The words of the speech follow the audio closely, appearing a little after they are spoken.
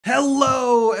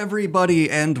Hello, everybody,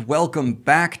 and welcome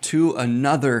back to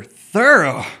another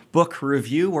thorough book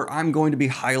review where I'm going to be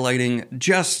highlighting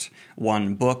just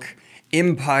one book,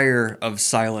 Empire of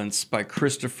Silence by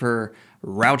Christopher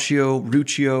Ricci.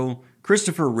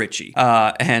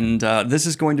 This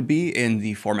is going to be in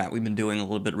the format we've been doing a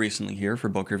little bit recently here for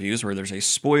book reviews, where there's a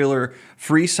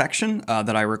spoiler-free section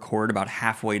that I record about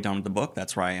halfway down the book.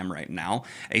 That's where I am right now.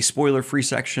 A spoiler-free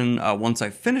section once I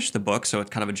finish the book, so it's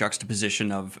kind of a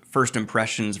juxtaposition of first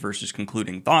impressions versus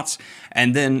concluding thoughts,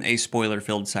 and then a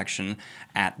spoiler-filled section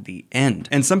at the end.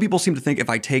 And some people seem to think if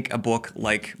I take a book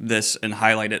like this and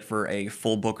highlight it for a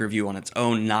full book review on its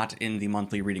own, not in the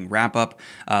monthly reading wrap-up,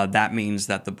 that means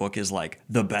that the book is like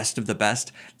the best of the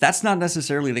best. That's not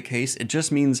necessarily the case. It just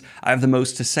means I have the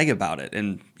most to say about it.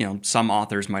 And, you know, some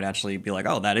authors might actually be like,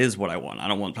 oh, that is what I want. I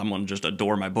don't want someone to just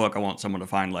adore my book. I want someone to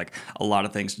find like a lot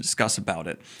of things to discuss about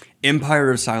it.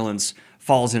 Empire of Silence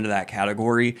falls into that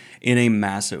category in a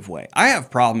massive way. I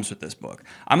have problems with this book.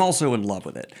 I'm also in love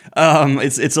with it.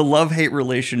 It's a love-hate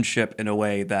relationship in a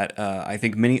way that I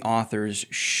think many authors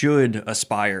should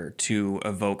aspire to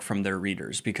evoke from their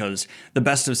readers, because the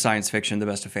best of science fiction, the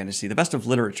best of fantasy, the best of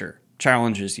literature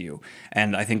challenges you.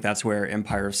 And I think that's where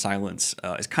Empire of Silence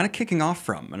is kind of kicking off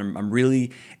from. And I'm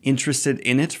really interested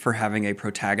in it for having a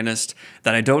protagonist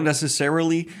that I don't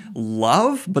necessarily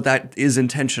love, but that is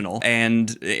intentional,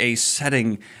 and a setting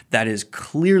that is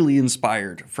clearly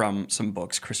inspired from some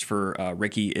books Christopher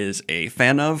Ricci is a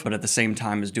fan of, but at the same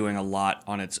time is doing a lot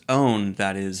on its own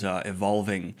that is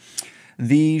evolving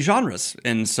the genres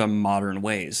in some modern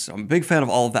ways. So I'm a big fan of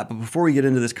all of that, but before we get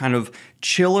into this kind of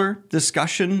chiller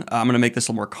discussion, I'm going to make this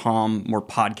a more calm, more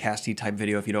podcasty type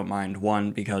video, if you don't mind.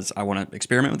 One, because I want to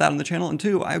experiment with that on the channel, and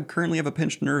two, I currently have a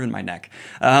pinched nerve in my neck,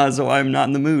 so I'm not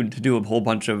in the mood to do a whole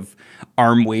bunch of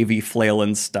arm-wavy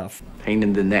flailing stuff. Pain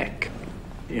in the neck,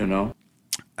 you know?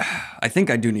 I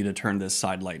think I do need to turn this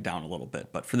side light down a little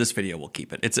bit, but for this video, we'll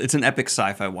keep it. It's an epic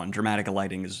sci-fi one. Dramatic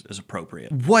lighting is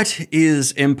appropriate. What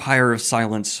is Empire of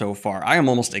Silence so far? I am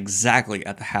almost exactly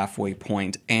at the halfway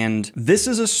point, and this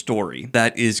is a story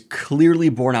that is clearly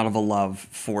born out of a love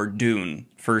for Dune,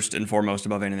 first and foremost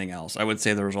above anything else. I would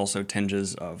say there was also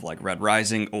tinges of like Red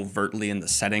Rising overtly in the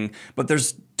setting, but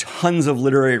there's tons of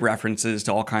literary references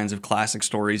to all kinds of classic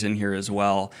stories in here as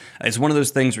well. It's one of those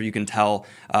things where you can tell,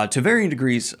 to varying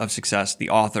degrees of success, the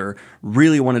author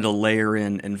really wanted to layer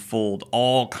in and fold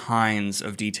all kinds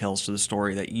of details to the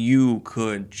story that you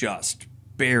could just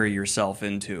bury yourself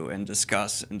into and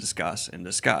discuss and discuss and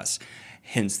discuss.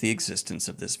 Hence the existence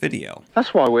of this video.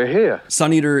 That's why we're here.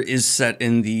 Sun Eater is set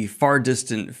in the far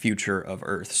distant future of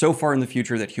Earth. So far in the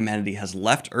future that humanity has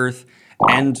left Earth,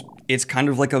 and it's kind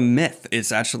of like a myth.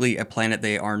 It's actually a planet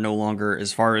they are no longer,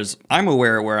 as far as I'm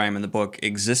aware where I am in the book,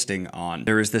 existing on.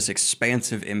 There is this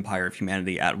expansive empire of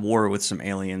humanity at war with some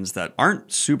aliens that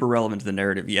aren't super relevant to the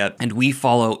narrative yet, and we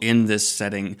follow in this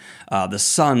setting the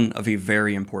son of a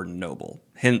very important noble.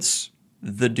 Hence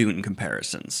the Dune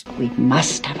comparisons. We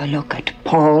must have a look at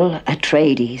Paul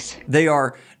Atreides. They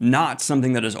are not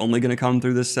something that is only going to come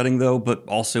through this setting, though, but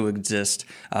also exist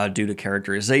due to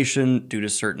characterization, due to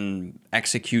certain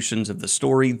executions of the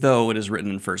story, though it is written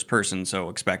in first person, so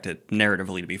expect it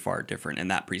narratively to be far different in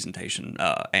that presentation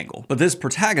angle. But this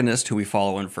protagonist, who we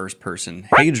follow in first person,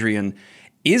 Hadrian,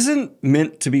 isn't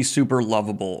meant to be super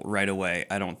lovable right away,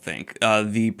 I don't think.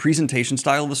 The presentation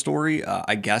style of the story,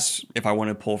 I guess, if I want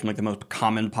to pull from like the most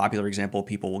common popular example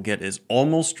people will get, is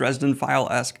almost Dresden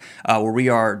File-esque, where we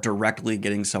are directly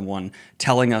getting someone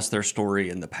telling us their story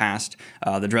in the past.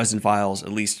 The Dresden Files,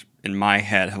 at least in my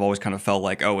head, have always kind of felt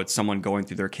like, oh, it's someone going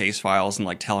through their case files and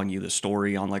like telling you the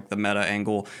story on like the meta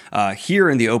angle. Here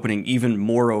in the opening, even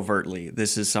more overtly,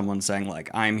 this is someone saying like,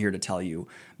 I'm here to tell you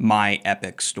my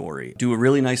epic story. Do a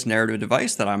really nice narrative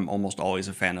device that I'm almost always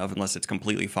a fan of, unless it's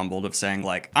completely fumbled, of saying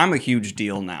like, I'm a huge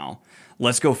deal now.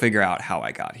 Let's go figure out how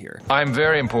I got here. I'm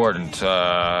very important.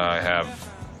 I have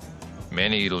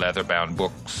many leather-bound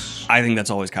books. I think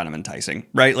that's always kind of enticing,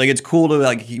 right? Like, it's cool to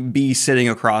like be sitting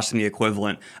across from the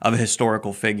equivalent of a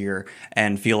historical figure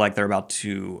and feel like they're about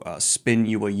to spin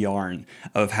you a yarn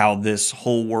of how this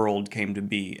whole world came to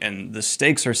be. And the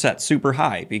stakes are set super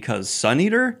high because Sun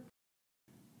Eater,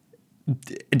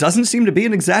 it doesn't seem to be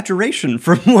an exaggeration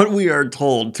from what we are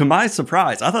told. To my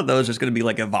surprise, I thought that was just going to be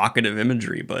like evocative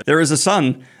imagery, but there is a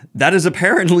sun that is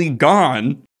apparently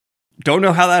gone. Don't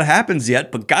know how that happens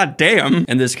yet, but goddamn.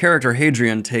 And this character,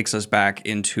 Hadrian, takes us back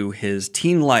into his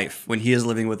teen life when he is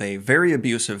living with a very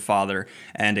abusive father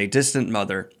and a distant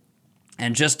mother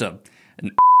and just an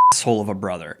asshole of a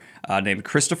brother named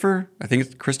Christopher. I think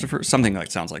it's Christopher, something like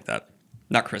sounds like that.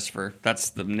 Not Christopher.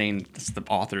 That's the name. That's the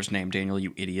author's name, Daniel,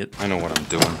 you idiot. I know what I'm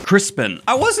doing. Crispin.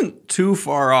 I wasn't too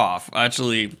far off,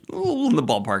 actually, a little in the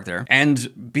ballpark there.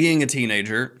 And being a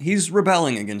teenager, he's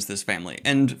rebelling against this family.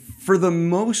 And for the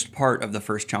most part of the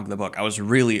first chunk of the book, I was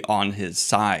really on his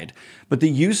side. But the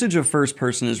usage of first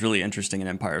person is really interesting in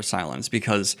Empire of Silence,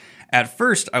 because at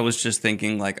first I was just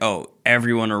thinking like, oh,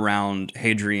 everyone around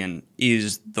Hadrian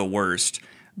is the worst.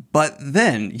 But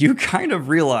then you kind of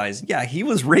realize, yeah, he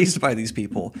was raised by these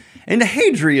people, and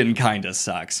Hadrian kind of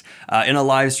sucks. In a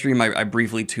live stream, I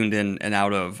briefly tuned in and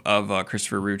out of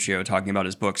Christopher Ruccio talking about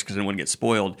his books because I didn't want to get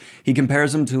spoiled. He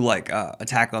compares him to like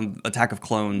Attack of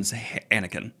Clones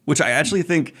Anakin, which I actually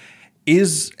think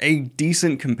is a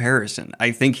decent comparison.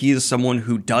 I think he is someone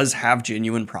who does have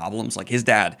genuine problems. Like his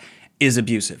dad is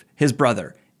abusive. His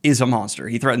brother is a monster.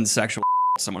 He threatens sexual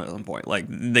someone at one point. Like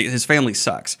his family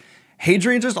sucks.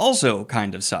 Hadrian just also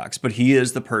kind of sucks, but he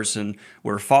is the person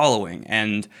we're following.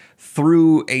 And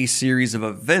through a series of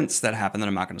events that happen that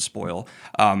I'm not going to spoil,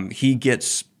 he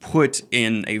gets put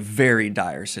in a very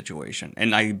dire situation.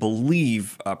 And I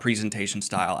believe presentation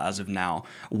style as of now,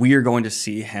 we are going to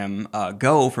see him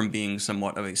go from being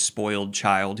somewhat of a spoiled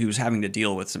child who's having to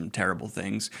deal with some terrible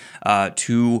things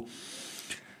to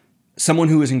someone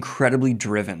who is incredibly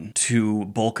driven to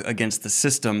bulk against the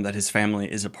system that his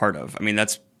family is a part of. I mean,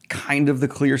 that's kind of the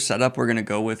clear setup we're going to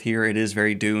go with here. It is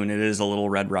very Dune. It is a little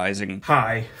Red Rising.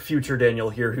 Hi, future Daniel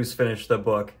here, who's finished the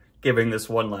book, giving this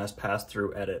one last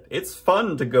pass-through edit. It's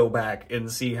fun to go back and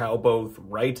see how both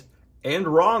right and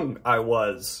wrong I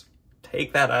was.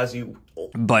 Take that as you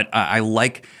will. But I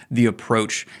like the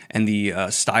approach and the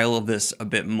style of this a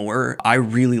bit more. I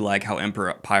really like how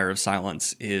Empire of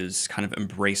Silence is kind of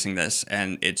embracing this,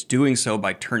 and it's doing so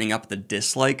by turning up the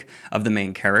dislike of the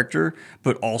main character,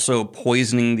 but also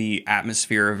poisoning the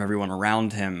atmosphere of everyone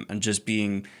around him and just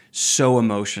being so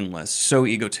emotionless, so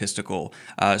egotistical,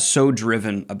 so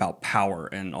driven about power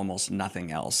and almost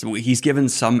nothing else. He's given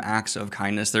some acts of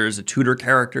kindness. There is a tutor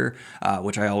character,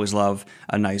 which I always love,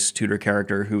 a nice tutor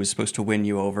character who is supposed to win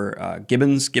you over,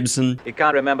 Gibson. You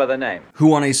can't remember the name.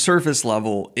 Who on a surface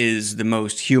level is the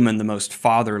most human, the most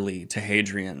fatherly to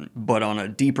Hadrian, but on a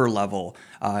deeper level,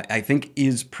 I think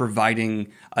is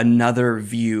providing another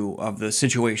view of the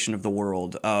situation of the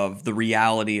world, of the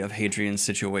reality of Hadrian's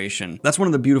situation. That's one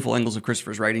of the beautiful angles of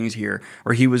Christopher's writings here,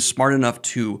 where he was smart enough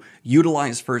to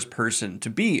utilize first person to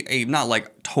be a, not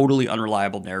like totally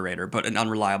unreliable narrator, but an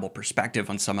unreliable perspective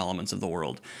on some elements of the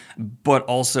world, but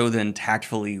also then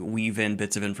tactfully weave in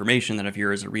bits of information that if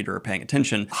you're as a reader are paying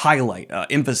attention, highlight,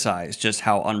 emphasize just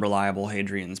how unreliable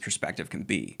Hadrian's perspective can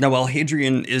be. Now, while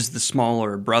Hadrian is the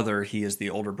smaller brother, he is the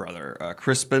older brother.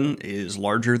 Crispin is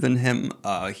larger than him.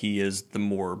 He is the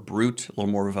more brute, a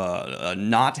little more of a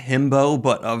not himbo,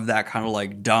 but of that kind of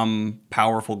like dumb,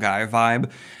 powerful guy vibe.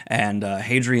 And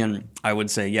Hadrian, I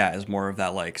would say, yeah, is more of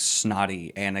that like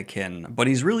snotty Anakin, but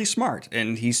he's really smart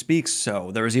and he speaks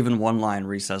so. There was even one line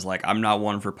where he says like, I'm not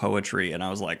one for poetry. And I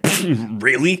was like,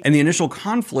 really? And the initial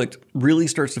conflict really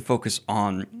starts to focus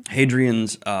on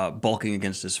Hadrian's bulking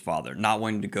against his father, not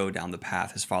wanting to go down the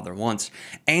path his father wants.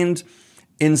 And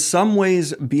in some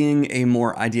ways being a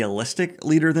more idealistic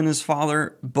leader than his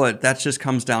father, but that just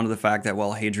comes down to the fact that,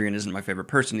 well, Hadrian isn't my favorite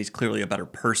person, he's clearly a better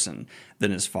person than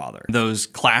his father. Those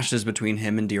clashes between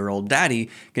him and dear old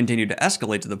daddy continue to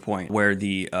escalate to the point where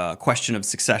the question of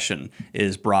succession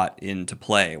is brought into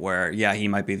play, where, yeah, he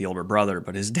might be the older brother,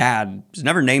 but his dad has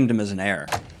never named him as an heir.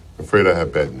 Afraid I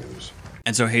have bad news.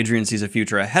 And so Hadrian sees a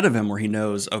future ahead of him where he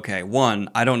knows, okay, one,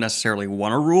 I don't necessarily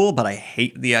want to rule, but I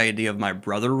hate the idea of my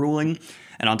brother ruling.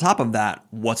 And on top of that,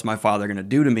 what's my father going to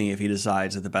do to me if he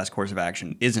decides that the best course of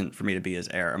action isn't for me to be his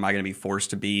heir? Am I going to be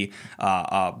forced to be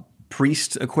a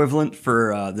priest equivalent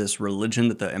for this religion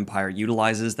that the empire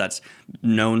utilizes that's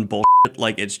known bullshit,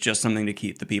 like it's just something to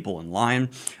keep the people in line?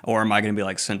 Or am I going to be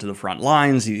like sent to the front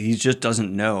lines? He just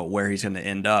doesn't know where he's going to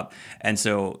end up. And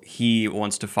so he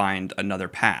wants to find another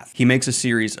path. He makes a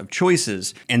series of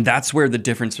choices, and that's where the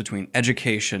difference between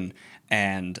education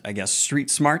and I guess street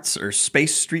smarts or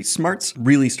space street smarts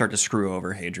really start to screw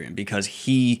over Hadrian, because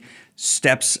he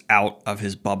steps out of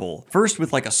his bubble first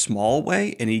with like a small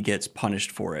way and he gets punished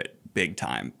for it big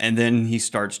time. And then he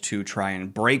starts to try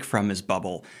and break from his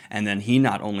bubble, and then he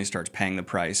not only starts paying the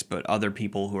price, but other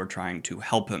people who are trying to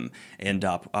help him end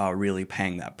up really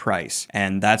paying that price.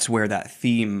 And that's where that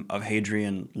theme of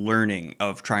Hadrian learning,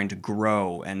 of trying to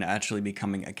grow and actually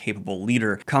becoming a capable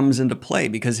leader comes into play,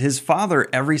 because his father,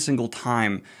 every single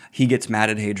time he gets mad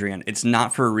at Hadrian, it's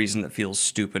not for a reason that feels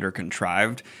stupid or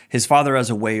contrived. His father has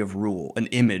a way of rule, an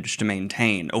image to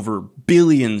maintain over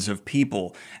billions of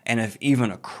people, and if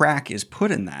even a crack is put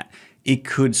in that, it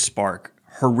could spark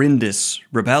horrendous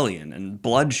rebellion and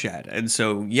bloodshed. And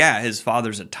so, yeah, his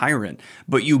father's a tyrant,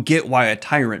 but you get why a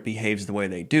tyrant behaves the way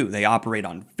they do. They operate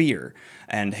on fear,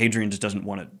 and Hadrian just doesn't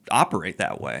want to operate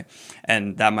that way.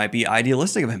 And that might be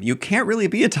idealistic of him. You can't really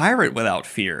be a tyrant without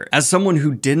fear. As someone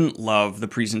who didn't love the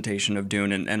presentation of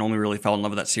Dune and only really fell in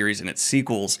love with that series and its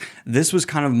sequels, this was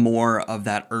kind of more of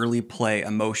that early play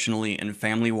emotionally and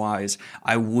family-wise.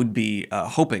 I would be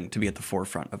hoping to be at the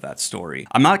forefront of that story.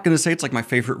 I'm not going to say it's like my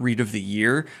favorite read of the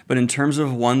year, but in terms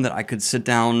of one that I could sit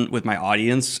down with my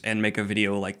audience and make a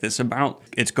video like this about,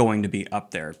 it's going to be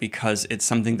up there because it's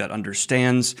something that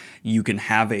understands you can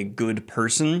have a good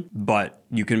person, but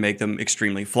you can make them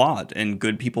extremely flawed, and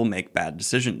good people make bad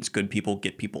decisions. Good people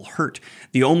get people hurt.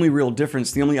 The only real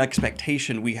difference, the only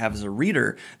expectation we have as a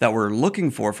reader that we're looking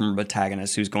for from a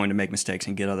protagonist who's going to make mistakes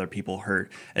and get other people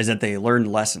hurt is that they learn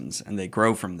lessons and they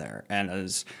grow from there. And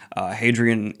as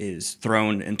Hadrian is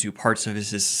thrown into parts of his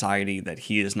society that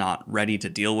he is not ready to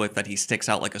deal with, that he sticks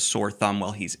out like a sore thumb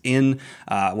while he's in,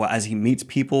 as he meets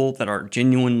people that are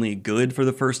genuinely good for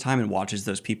the first time and watches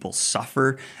those people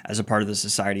suffer as a part of the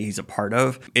society he's a part of,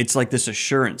 it's like this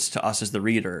assurance to us as the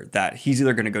reader that he's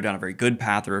either going to go down a very good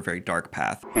path or a very dark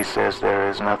path. He says there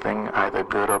is nothing either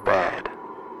good or bad,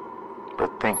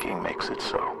 but thinking makes it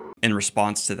so. In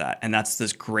response to that. And that's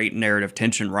this great narrative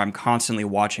tension where I'm constantly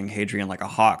watching Hadrian like a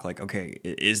hawk, like, okay,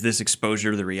 is this exposure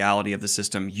to the reality of the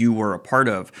system you were a part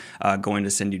of going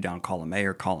to send you down column A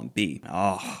or column B?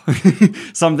 Oh,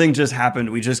 something just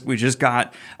happened. We just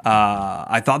got,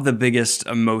 I thought the biggest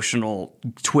emotional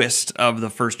twist of the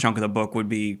first chunk of the book would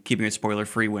be, keeping it spoiler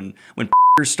free, when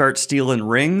start stealing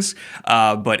rings,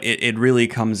 but it really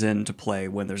comes into play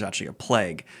when there's actually a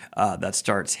plague that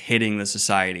starts hitting the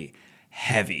society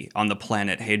heavy on the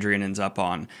planet Hadrian ends up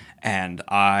on. And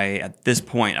at this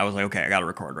point, I was like, okay, I got to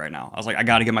record right now. I was like, I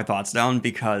got to get my thoughts down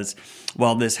because,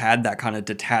 well, this had that kind of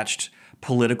detached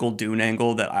political Dune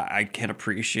angle that I can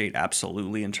appreciate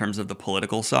absolutely in terms of the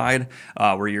political side,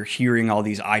 where you're hearing all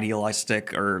these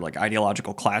idealistic or like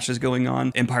ideological clashes going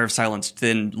on. Empire of Silence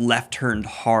then left-turned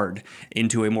hard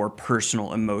into a more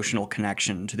personal, emotional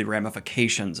connection to the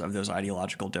ramifications of those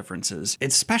ideological differences.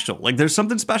 It's special. Like, there's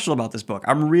something special about this book.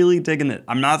 I'm really digging it.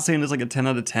 I'm not saying it's like a 10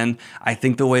 out of 10. I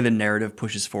think the way the narrative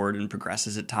pushes forward and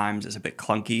progresses at times is a bit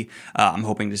clunky. I'm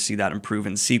hoping to see that improve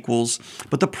in sequels.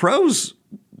 But the prose,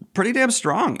 pretty damn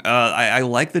strong. I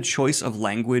like the choice of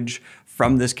language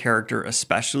from this character,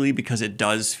 especially because it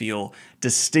does feel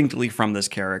distinctly from this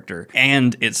character,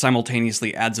 and it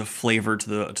simultaneously adds a flavor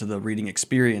to the reading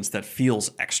experience that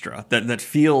feels extra, that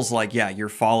feels like, yeah, you're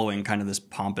following kind of this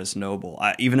pompous noble.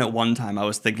 Even at one time, I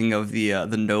was thinking of the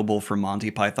noble from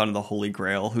Monty Python and the Holy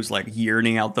Grail, who's like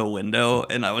yearning out the window,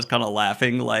 and I was kind of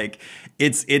laughing, like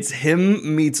it's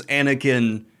him meets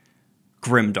Anakin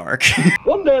grimdark.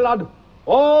 One day, lad,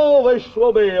 all this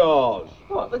will be yours.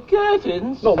 What, the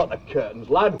curtains? No, not the curtains,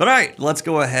 lad. But all right, let's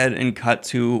go ahead and cut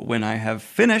to when I have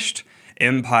finished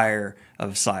Empire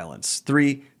of Silence.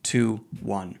 3, 2,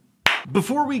 1.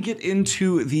 Before we get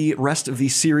into the rest of the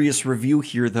serious review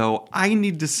here, though, I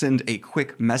need to send a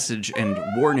quick message and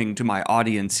warning to my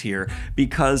audience here,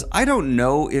 because I don't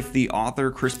know if the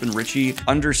author, Crispin Ritchie,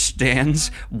 understands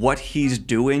what he's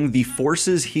doing, the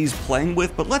forces he's playing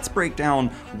with, but let's break down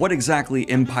what exactly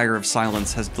Empire of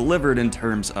Silence has delivered in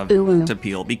terms of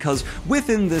appeal, because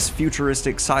within this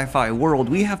futuristic sci-fi world,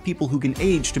 we have people who can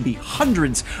age to be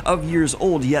hundreds of years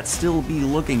old, yet still be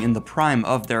looking in the prime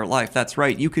of their life. That's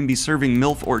right, you can be serving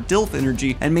MILF or DILF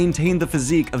energy and maintain the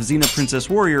physique of Xena Princess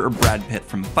Warrior or Brad Pitt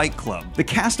from Fight Club. The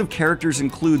cast of characters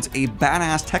includes a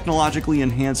badass, technologically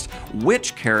enhanced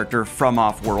witch character from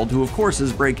Off-World, who of course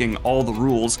is breaking all the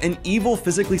rules, an evil,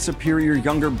 physically superior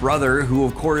younger brother who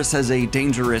of course has a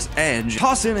dangerous edge,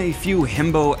 toss in a few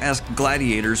himbo-esque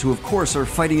gladiators who of course are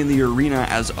fighting in the arena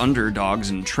as underdogs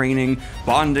and training,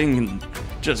 bonding, and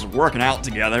just working out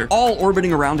together, all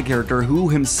orbiting around a character who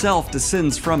himself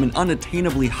descends from an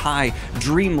unattainably high,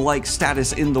 dreamlike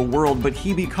status in the world, but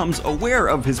he becomes aware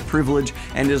of his privilege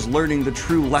and is learning the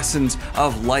true lessons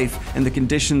of life and the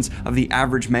conditions of the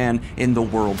average man in the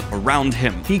world around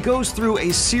him. He goes through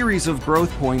a series of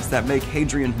growth points that make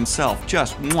Hadrian himself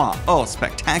just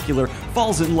spectacular,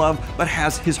 falls in love, but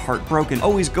has his heart broken,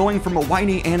 always going from a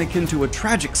whiny Anakin to a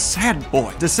tragic sad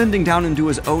boy, descending down into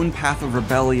his own path of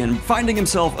rebellion, finding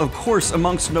himself, of course,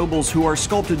 amongst nobles who are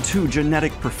sculpted to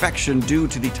genetic perfection due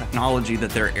to the technology that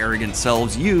their arrogant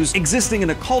selves use, existing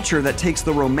in a culture that takes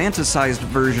the romanticized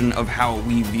version of how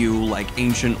we view like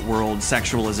ancient world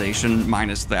sexualization,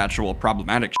 minus the actual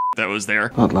problematic that was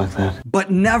there. Not like that.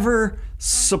 But never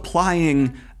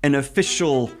supplying an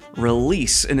official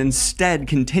release, and instead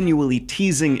continually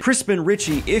teasing Crispin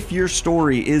Ritchie, if your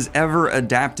story is ever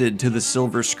adapted to the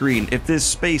silver screen, if this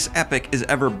space epic is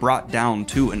ever brought down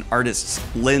to an artist's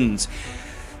lens,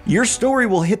 your story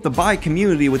will hit the buy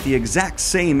community with the exact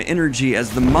same energy as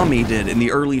The Mummy did in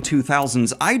the early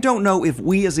 2000s. I don't know if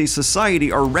we as a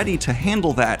society are ready to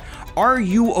handle that. Are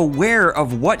you aware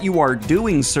of what you are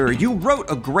doing, sir? You wrote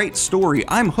a great story.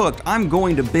 I'm hooked. I'm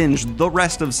going to binge the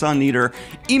rest of Sun Eater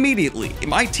immediately.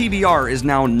 My TBR is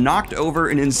now knocked over,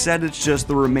 and instead it's just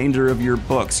the remainder of your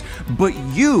books. But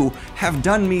you have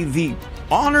done me the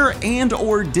honor and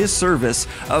or disservice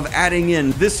of adding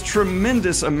in this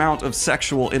tremendous amount of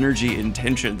sexual energy and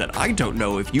tension that I don't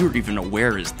know if you're even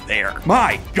aware is there.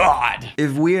 My God!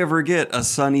 If we ever get a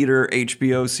Sun Eater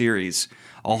HBO series,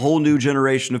 a whole new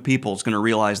generation of people is going to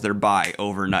realize they're bi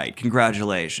overnight.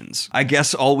 Congratulations. I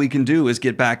guess all we can do is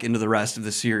get back into the rest of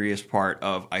the serious part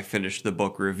of I finished the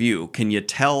book review. Can you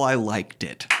tell I liked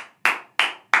it?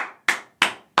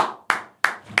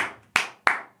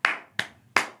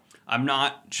 I'm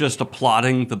not just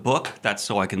applauding the book, that's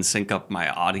so I can sync up my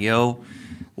audio. A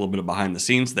little bit of behind the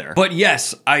scenes there. But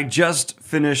yes, I just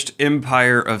finished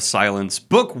Empire of Silence,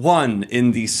 book 1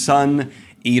 in the Sun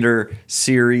Eater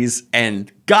series,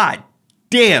 and god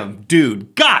damn,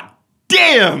 dude,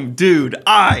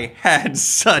 I had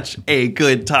such a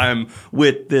good time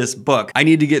with this book. I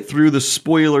need to get through the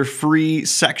spoiler-free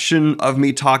section of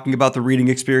me talking about the reading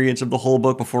experience of the whole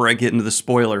book before I get into the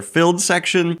spoiler-filled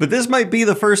section, but this might be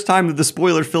the first time that the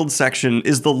spoiler-filled section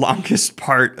is the longest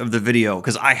part of the video,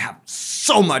 because I have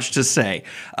so much to say.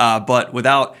 But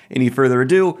without any further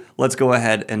ado, let's go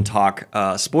ahead and talk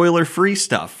spoiler-free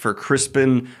stuff for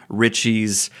Crispin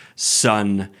Ritchie's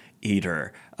Sun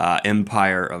Eater.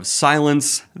 Empire of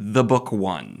Silence, the book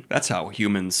 1. That's how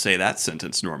humans say that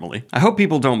sentence normally. I hope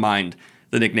people don't mind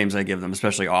the nicknames I give them,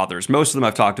 especially authors. Most of them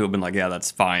I've talked to have been like, yeah, that's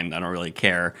fine, I don't really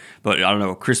care. But I don't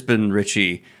know, Crispin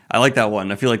Ritchie, I like that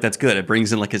one. I feel like that's good. It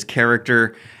brings in like his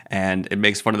character, and it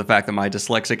makes fun of the fact that my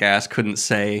dyslexic ass couldn't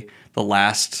say the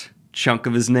last chunk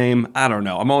of his name. I don't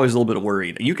know. I'm always a little bit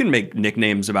worried. You can make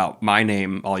nicknames about my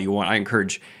name all you want. I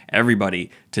encourage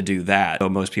everybody to do that. Though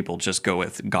most people just go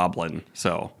with Goblin.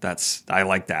 So I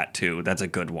like that too. That's a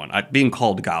good one. Being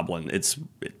called Goblin,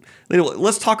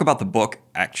 let's talk about the book,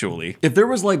 actually. If there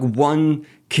was like one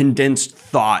condensed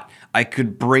thought I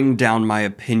could bring down my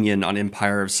opinion on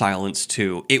Empire of Silence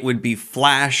to, it would be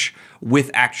Flash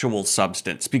with actual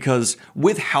substance. Because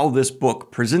with how this book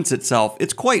presents itself,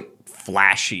 it's quite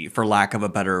flashy, for lack of a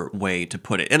better way to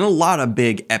put it. And a lot of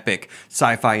big, epic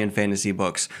sci-fi and fantasy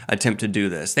books attempt to do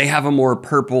this. They have a more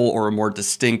purple or a more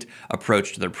distinct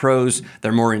approach to their prose.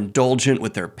 They're more indulgent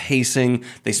with their pacing.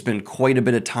 They spend quite a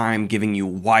bit of time giving you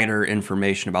wider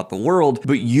information about the world,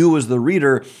 but you as the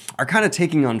reader are kind of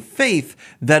taking on faith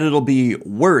that it'll be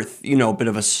worth, a bit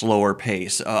of a slower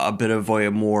pace, a bit of a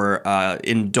more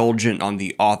indulgent on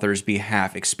the author's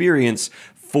behalf experience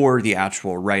for the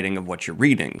actual writing of what you're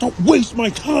reading. Don't waste my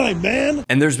time, man!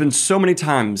 And there's been so many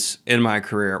times in my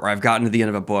career where I've gotten to the end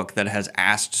of a book that has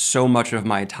asked so much of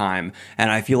my time, and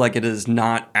I feel like it is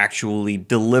not actually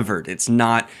delivered. It's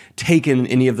not taken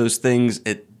any of those things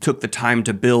it took the time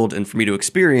to build and for me to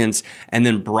experience, and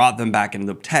then brought them back into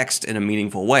the text in a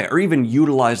meaningful way, or even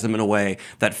utilized them in a way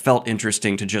that felt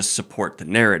interesting to just support the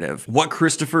narrative. What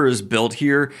Christopher has built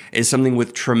here is something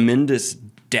with tremendous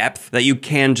depth that you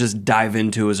can just dive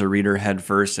into as a reader head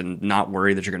first and not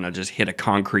worry that you're gonna just hit a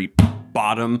concrete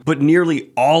bottom, but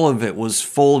nearly all of it was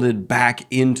folded back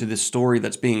into the story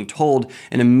that's being told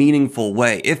in a meaningful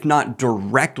way, if not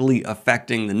directly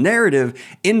affecting the narrative,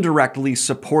 indirectly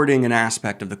supporting an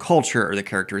aspect of the culture or the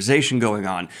characterization going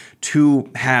on to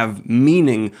have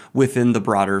meaning within the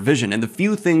broader vision. And the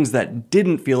few things that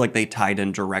didn't feel like they tied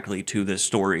in directly to this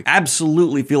story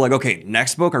absolutely feel like, okay,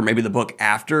 next book or maybe the book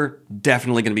after,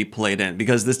 definitely going to be played in,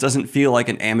 because this doesn't feel like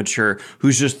an amateur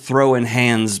who's just throwing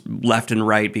hands left and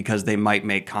right because they might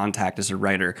make contact as a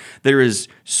writer. There is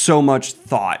so much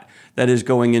thought that is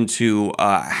going into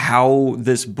how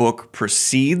this book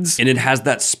proceeds, and it has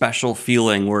that special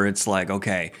feeling where it's like,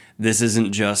 okay, this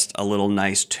isn't just a little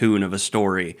nice tune of a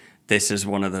story. This is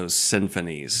one of those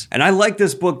symphonies. And I like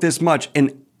this book this much,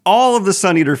 and all of the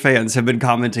Sun Eater fans have been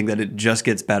commenting that it just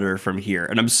gets better from here.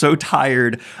 And I'm so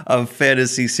tired of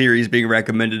fantasy series being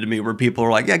recommended to me where people are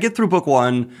like, yeah, get through book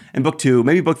 1 and book 2,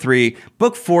 maybe book 3.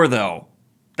 Book 4, though,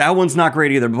 that one's not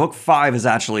great either. Book 5 is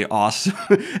actually awesome.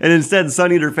 And instead,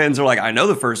 Sun Eater fans are like, I know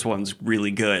the first one's really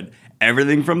good.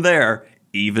 Everything from there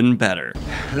even better.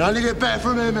 And I need it better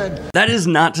from him, man. That is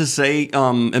not to say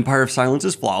Empire of Silence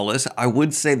is flawless. I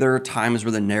would say there are times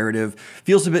where the narrative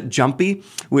feels a bit jumpy,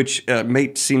 which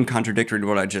may seem contradictory to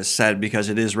what I just said because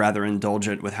it is rather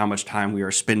indulgent with how much time we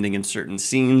are spending in certain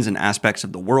scenes and aspects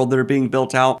of the world that are being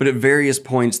built out. But at various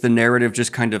points, the narrative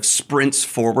just kind of sprints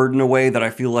forward in a way that I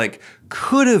feel like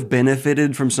could have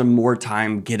benefited from some more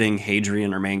time getting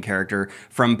Hadrian, our main character,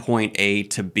 from point A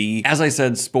to B. As I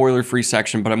said, spoiler-free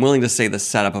section, but I'm willing to say the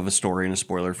setup of a story in a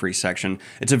spoiler-free section.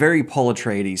 It's a very Paul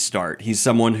Atreides start. He's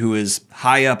someone who is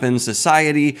high up in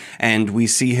society, and we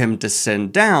see him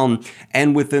descend down,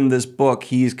 and within this book,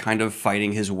 he's kind of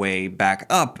fighting his way back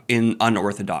up in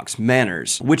unorthodox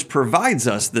manners, which provides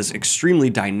us this extremely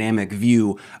dynamic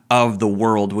view of the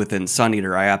world within Sun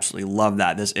Eater. I absolutely love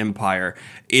that, this empire.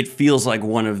 It feels like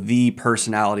one of the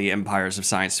personality empires of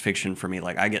science fiction for me.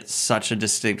 Like, I get such a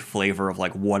distinct flavor of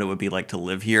like what it would be like to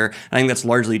live here. And I think that's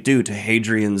largely due to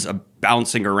Hadrian's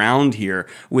bouncing around here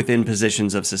within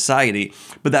positions of society.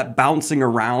 But that bouncing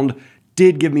around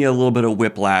did give me a little bit of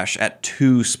whiplash at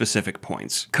two specific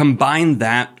points. Combine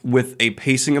that with a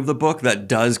pacing of the book that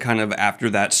does kind of, after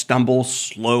that, stumble,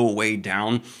 slow way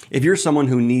down. If you're someone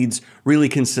who needs really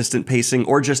consistent pacing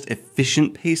or just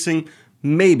efficient pacing,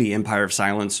 maybe Empire of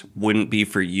Silence wouldn't be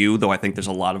for you, though I think there's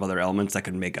a lot of other elements that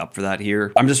could make up for that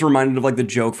here. I'm just reminded of like the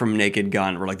joke from Naked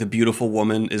Gun where like the beautiful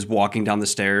woman is walking down the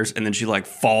stairs and then she like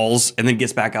falls and then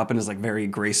gets back up and is like very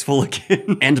graceful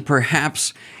again. And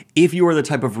perhaps if you are the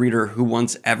type of reader who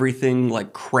wants everything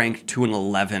like cranked to an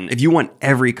 11, if you want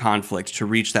every conflict to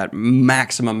reach that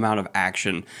maximum amount of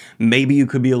action, maybe you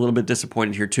could be a little bit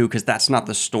disappointed here too, because that's not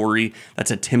the story that's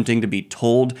attempting to be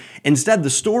told. Instead, the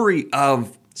story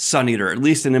of Sun Eater, at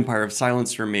least in Empire of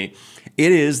Silence for me,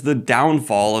 it is the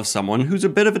downfall of someone who's a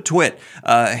bit of a twit.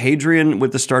 Hadrian,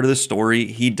 with the start of the story,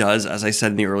 he does, as I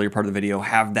said in the earlier part of the video,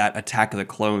 have that Attack of the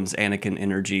Clones Anakin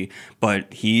energy,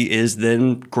 but he is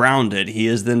then grounded. He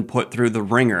is then put through the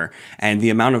ringer, and the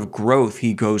amount of growth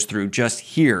he goes through just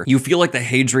here, you feel like the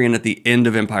Hadrian at the end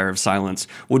of Empire of Silence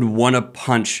would want to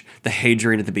punch the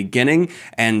Hadrian at the beginning,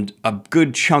 and a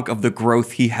good chunk of the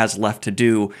growth he has left to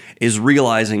do is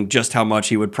realizing just how much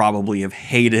he would probably have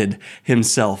hated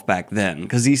himself back then,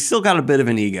 because he's still got a bit of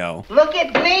an ego. Look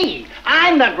at me!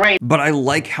 I'm the great... But I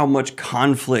like how much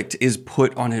conflict is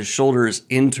put on his shoulders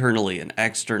internally and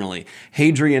externally.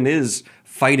 Hadrian is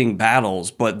fighting battles,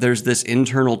 but there's this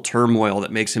internal turmoil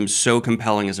that makes him so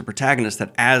compelling as a protagonist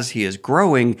that as he is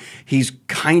growing, he's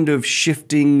kind of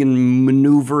shifting and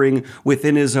maneuvering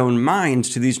within his own mind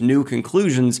to these new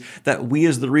conclusions that we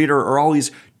as the reader are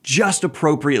always just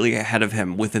appropriately ahead of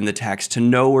him within the text to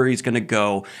know where he's going to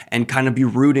go and kind of be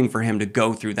rooting for him to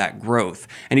go through that growth.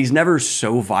 And he's never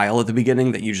so vile at the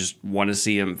beginning that you just want to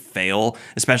see him fail,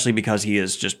 especially because he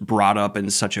is just brought up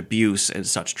in such abuse and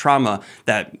such trauma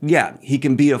that, yeah, he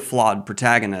can be a flawed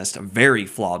protagonist, a very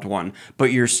flawed one,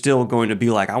 but you're still going to be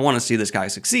like, I want to see this guy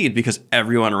succeed because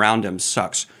everyone around him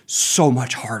sucks so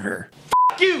much harder.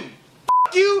 F***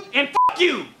 you, and F***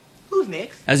 you! Who's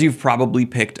next? As you've probably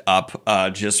picked up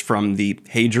just from the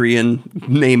Hadrian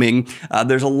naming,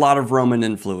 there's a lot of Roman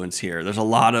influence here. There's a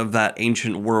lot of that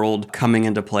ancient world coming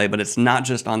into play, but it's not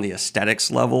just on the aesthetics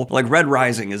level. Like Red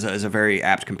Rising is a very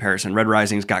apt comparison. Red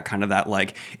Rising's got kind of that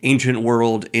like ancient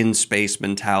world in space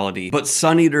mentality, but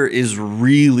Sun Eater is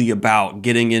really about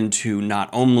getting into not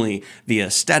only the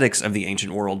aesthetics of the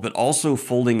ancient world, but also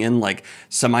folding in like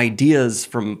some ideas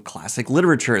from classic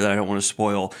literature that I don't want to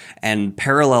spoil and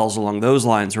parallels along those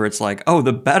lines where it's like, oh,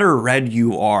 the better read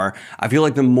you are, I feel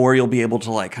like the more you'll be able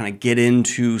to like kind of get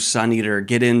into Sun Eater,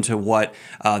 get into what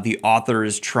the author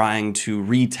is trying to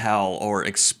retell or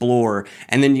explore.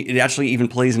 And then it actually even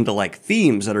plays into like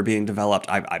themes that are being developed,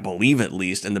 I believe at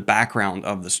least, in the background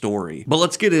of the story. But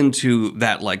let's get into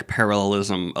that like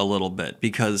parallelism a little bit,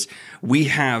 because we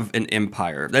have an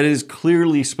empire that is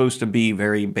clearly supposed to be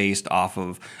very based off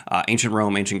of ancient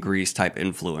Rome, ancient Greece type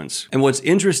influence. And what's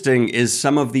interesting is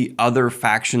some of the other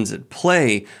factions at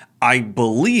play, I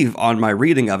believe on my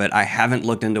reading of it, I haven't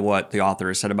looked into what the author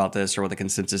has said about this or what the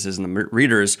consensus is in the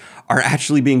readers, are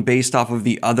actually being based off of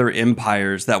the other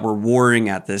empires that were warring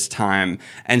at this time.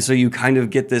 And so you kind of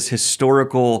get this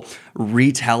historical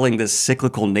retelling, this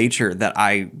cyclical nature that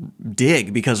I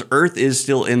dig, because Earth is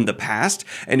still in the past,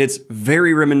 and it's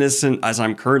very reminiscent, as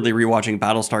I'm currently rewatching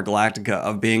Battlestar Galactica,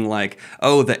 of being like,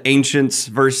 oh, the ancients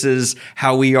versus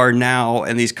how we are now,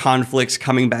 and these conflicts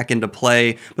coming back into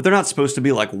play, but they're not supposed to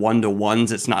be like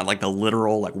one-to-ones. It's not like the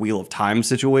literal like Wheel of Time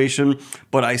situation,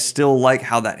 but I still like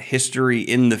how that history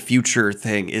in the future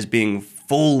thing is being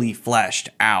fully fleshed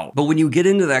out. But when you get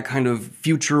into that kind of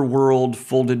future world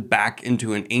folded back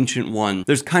into an ancient one,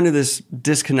 there's kind of this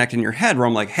disconnect in your head where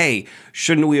I'm like, hey,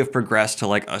 shouldn't we have progressed to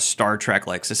like a Star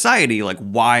Trek-like society? Like,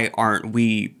 why aren't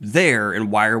we there,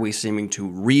 and why are we seeming to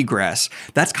regress?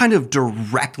 That's kind of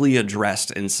directly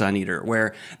addressed in Sun Eater,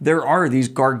 where there are these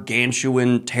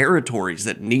gargantuan territories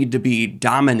that need to be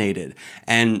dominated,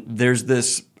 and there's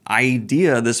this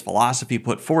idea, this philosophy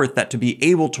put forth that to be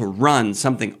able to run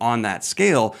something on that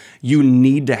scale, you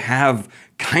need to have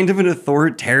kind of an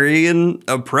authoritarian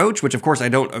approach, which of course I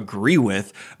don't agree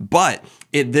with, but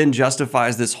it then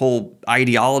justifies this whole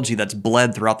ideology that's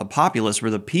bled throughout the populace,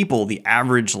 where the people, the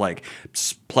average like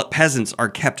peasants, are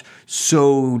kept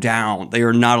so down. They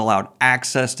are not allowed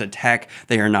access to tech.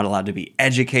 They are not allowed to be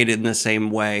educated in the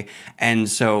same way. And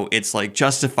so it's like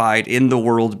justified in the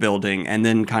world building, and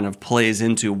then kind of plays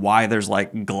into why there's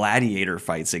like gladiator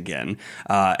fights again.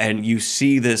 And you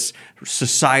see this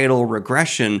societal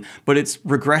regression, but it's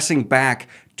regressing back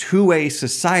to a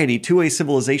society, to a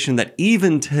civilization that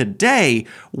even today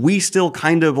we still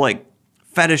kind of like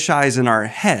fetishize in our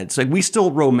heads. Like, we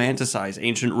still romanticize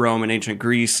ancient Rome and ancient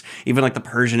Greece, even like the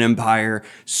Persian Empire,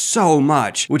 so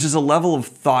much, which is a level of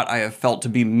thought I have felt to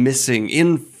be missing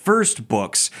in first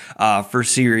books for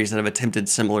series that have attempted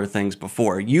similar things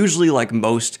before. Usually, like,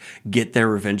 most get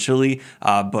there eventually,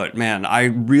 but man, I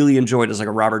really enjoyed, as like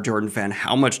a Robert Jordan fan,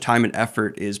 how much time and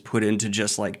effort is put into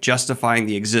just like justifying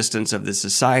the existence of this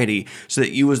society, so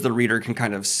that you as the reader can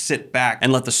kind of sit back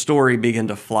and let the story begin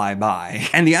to fly by.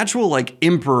 And the actual like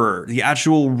emperor, the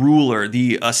actual ruler,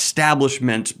 the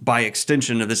establishment by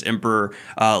extension of this emperor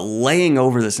laying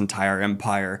over this entire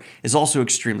empire is also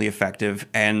extremely effective,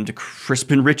 and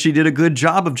Crispin Ritchie did a good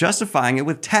job of justifying it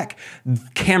with tech.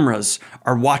 Cameras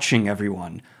are watching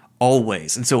everyone,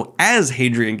 always. And so as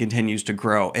Hadrian continues to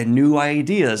grow and new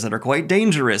ideas that are quite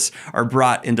dangerous are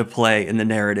brought into play in the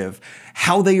narrative,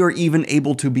 how they are even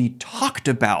able to be talked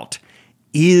about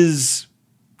is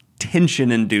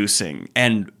tension-inducing.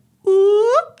 And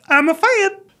ooh, I'm a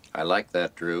fan. I like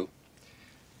that, Drew.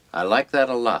 I like that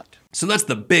a lot. So that's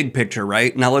the big picture,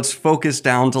 right? Now let's focus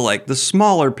down to like the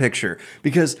smaller picture,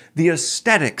 because the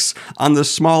aesthetics on the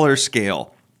smaller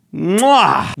scale,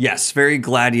 mwah! Yes, very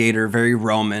gladiator, very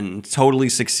Roman, totally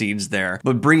succeeds there.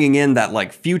 But bringing in that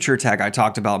like future tech I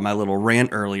talked about in my little rant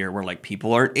earlier, where like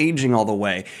people aren't aging all the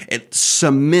way, it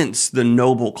cements the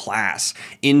noble class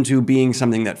into being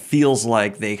something that feels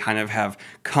like they kind of have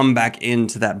come back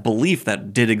into that belief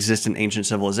that did exist in ancient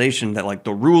civilization, that like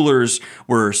the rulers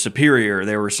were superior,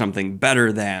 they were something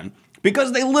better than.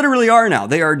 Because they literally are now.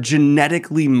 They are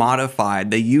genetically modified.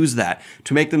 They use that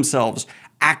to make themselves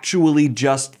actually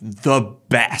just the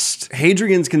best.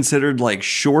 Hadrian's considered like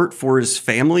short for his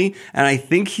family, and I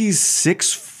think he's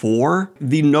 6'4".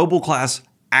 The noble class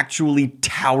actually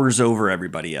towers over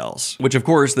everybody else, which of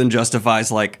course then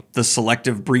justifies like the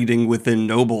selective breeding within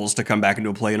nobles to come back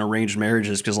into play in arranged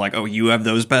marriages, because like, oh, you have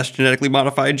those best genetically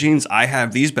modified genes, I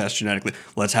have these best genetically,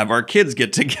 let's have our kids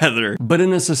get together. But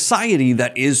in a society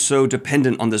that is so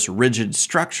dependent on this rigid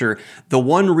structure, the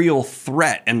one real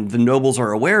threat, and the nobles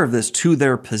are aware of this, to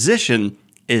their position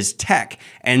is tech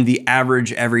and the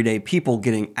average everyday people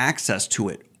getting access to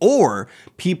it, or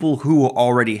people who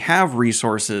already have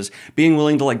resources being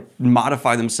willing to like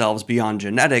modify themselves beyond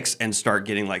genetics and start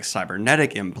getting like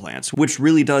cybernetic implants, which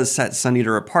really does set Sun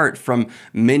Eater apart from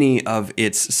many of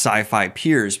its sci-fi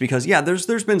peers. Because yeah, there's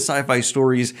been sci-fi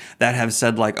stories that have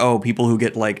said like, oh, people who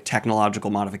get like technological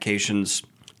modifications,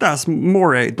 that's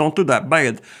more, don't do that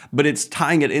bad. But it's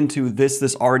tying it into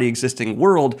this already existing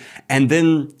world, and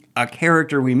then a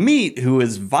character we meet who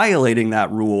is violating that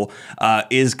rule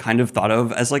is kind of thought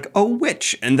of as like a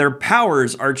witch, and their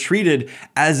powers are treated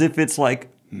as if it's like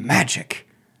magic.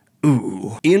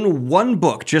 Ooh. In one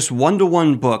book, just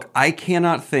one-to-one book, I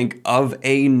cannot think of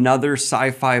another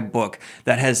sci-fi book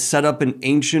that has set up an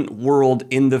ancient world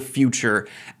in the future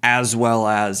as well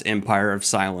as Empire of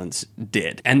Silence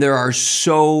did. And there are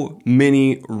so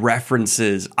many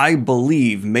references, I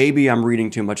believe, maybe I'm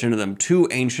reading too much into them, to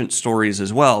ancient stories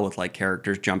as well, with like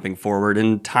characters jumping forward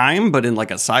in time, but in like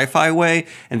a sci-fi way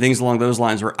and things along those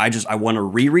lines, where I want to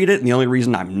reread it. And the only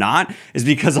reason I'm not is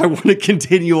because I want to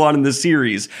continue on in the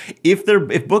series. If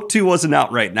book 2 wasn't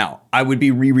out right now, I would be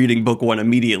rereading book 1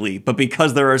 immediately. But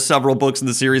because there are several books in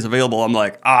the series available, I'm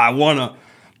like, I wanna,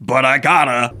 but I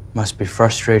gotta. Must be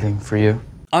frustrating for you.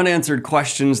 Unanswered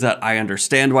questions that I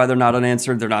understand why they're not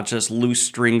unanswered. They're not just loose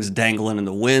strings dangling in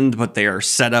the wind, but they are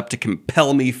set up to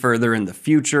compel me further in the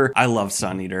future. I love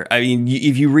Sun Eater. I mean,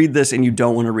 if you read this and you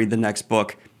don't want to read the next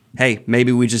book, Hey,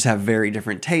 maybe we just have very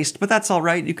different taste, but that's all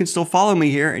right. You can still follow me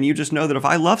here, and you just know that if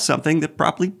I love something, that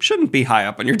probably shouldn't be high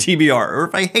up on your TBR, or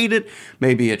if I hate it,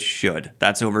 maybe it should.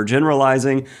 That's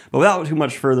overgeneralizing, but without too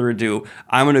much further ado,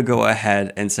 I'm going to go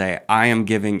ahead and say I am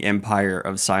giving Empire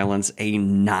of Silence a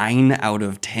 9 out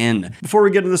of 10. Before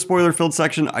we get into the spoiler-filled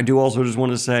section, I do also just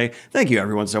want to say thank you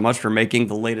everyone so much for making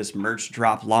the latest merch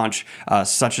drop launch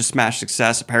such a smash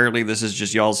success. Apparently, this is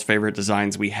just y'all's favorite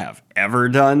designs we have ever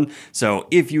done, so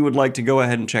if you would like to go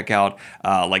ahead and check out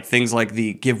like things like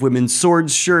the Give Women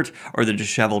Swords shirt or the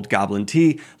Disheveled Goblin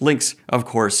tee, links, of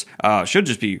course, should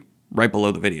just be right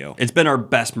below the video. It's been our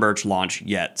best merch launch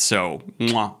yet, so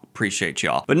mwah, appreciate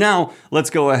y'all. But now let's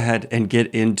go ahead and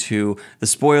get into the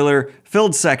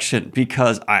spoiler-filled section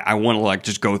because I want to like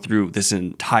just go through this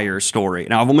entire story.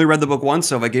 Now I've only read the book once,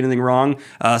 so if I get anything wrong,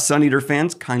 Sun Eater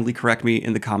fans, kindly correct me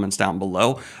in the comments down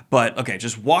below. But okay,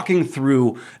 just walking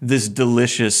through this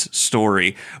delicious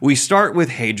story. We start with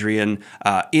Hadrian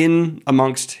in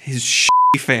amongst his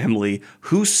family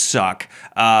who suck,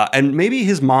 and maybe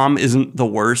his mom isn't the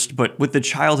worst, but with the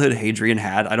childhood Hadrian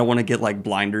had, I don't want to get like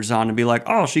blinders on and be like,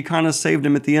 oh, she kind of saved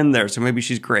him at the end there, so maybe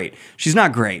she's great. She's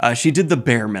not great. She did the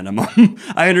bare minimum.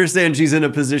 I understand she's in a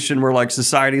position where like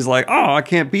society's like, oh, I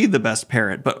can't be the best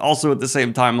parent, but also at the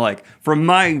same time, like from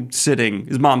my sitting,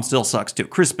 his mom still sucks too.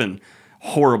 Crispin,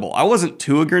 horrible. I wasn't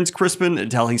too against Crispin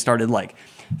until he started like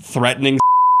threatening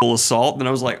assault, then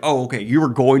I was like, oh, okay, you were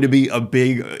going to be a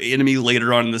big enemy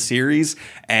later on in the series,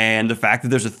 and the fact that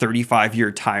there's a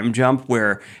 35-year time jump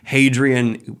where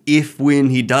Hadrian, when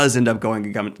he does end up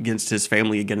going against his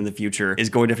family again in the future,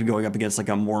 is going to be going up against like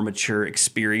a more mature,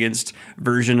 experienced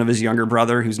version of his younger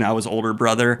brother, who's now his older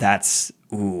brother. That's,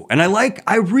 ooh. And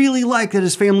I really like that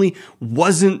his family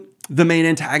wasn't the main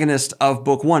antagonist of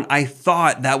book one. I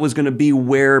thought that was going to be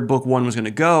where book one was going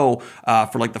to go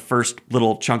for like the first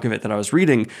little chunk of it that I was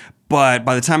reading. But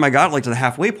by the time I got like to the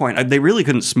halfway point, they really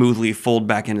couldn't smoothly fold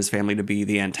back in his family to be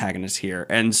the antagonist here.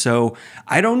 And so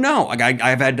I don't know. Like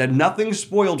I've had nothing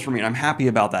spoiled for me, and I'm happy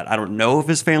about that. I don't know if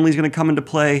his family's going to come into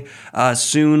play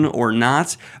soon or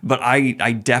not, but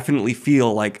I definitely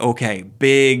feel like, okay,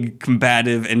 big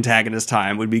combative antagonist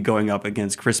time would be going up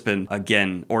against Crispin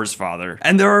again, or his father.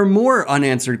 And there are more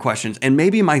unanswered questions, and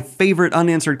maybe my favorite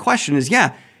unanswered question is,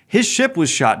 yeah, his ship was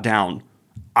shot down.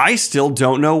 I still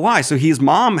don't know why. So his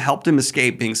mom helped him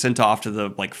escape being sent off to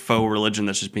the like faux religion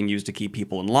that's just being used to keep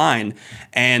people in line.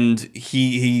 And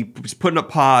he was put in a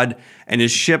pod, and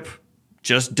his ship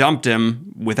just dumped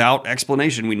him without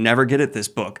explanation. We never get it this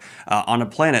book on a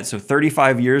planet. So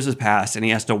 35 years has passed, and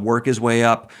he has to work his way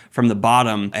up from the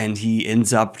bottom, and he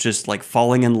ends up just like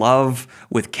falling in love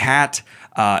with Kat.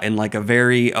 In like a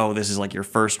very, oh, this is like your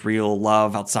first real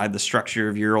love outside the structure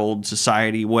of your old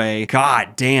society way.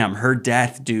 God damn, her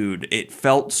death, dude. It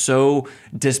felt so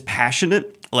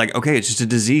dispassionate. Like, okay, it's just a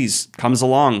disease, comes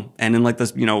along. And in like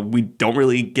this, you know, we don't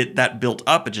really get that built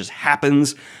up. It just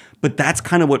happens. But that's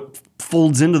kind of what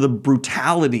folds into the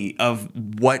brutality of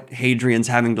what Hadrian's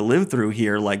having to live through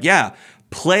here. Like, yeah,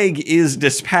 plague is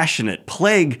dispassionate.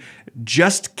 Plague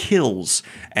just kills.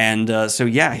 And so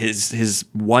yeah, his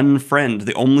one friend,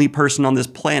 the only person on this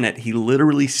planet he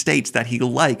literally states that he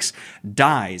likes,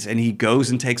 dies, and he goes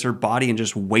and takes her body and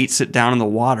just weights it down in the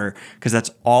water because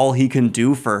that's all he can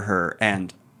do for her.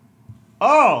 And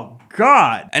oh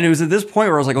God. And it was at this point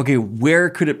where I was like, okay, where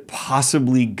could it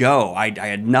possibly go? I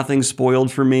had nothing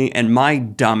spoiled for me, and my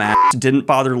dumb ass didn't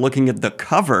bother looking at the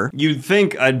cover. You'd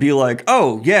think I'd be like,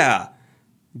 oh yeah,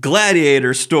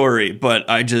 gladiator story, but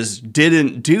I just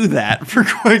didn't do that for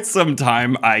quite some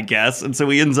time, I guess. And so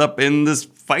he ends up in this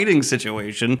fighting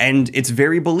situation, and it's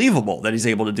very believable that he's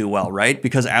able to do well, right?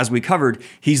 Because as we covered,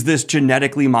 he's this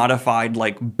genetically modified,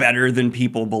 like better than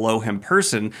people below him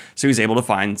person, so he's able to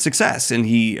find success. And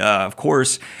he, of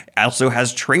course, also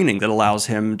has training that allows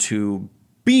him to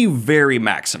be very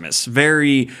Maximus,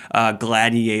 very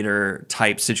gladiator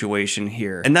type situation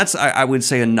here. And that's, I would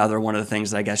say, another one of the things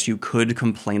that I guess you could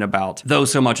complain about, though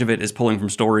so much of it is pulling from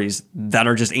stories that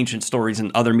are just ancient stories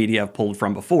and other media have pulled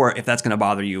from before. If that's going to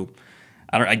bother you,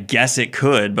 I guess it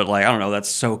could, but like, I don't know, that's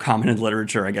so common in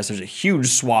literature. I guess there's a huge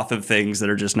swath of things that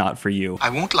are just not for you. I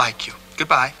won't like you.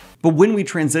 Goodbye. But when we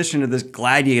transition to this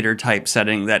gladiator type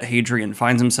setting that Hadrian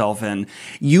finds himself in,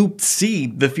 you see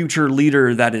the future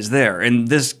leader that is there. And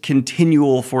this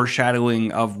continual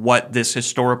foreshadowing of what this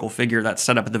historical figure that's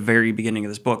set up at the very beginning of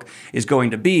this book is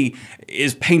going to be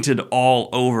is painted all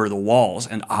over the walls.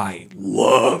 And I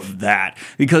love that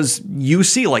because you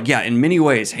see, like, yeah, in many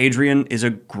ways, Hadrian is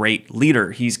a great leader.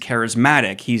 He's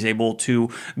charismatic. He's able to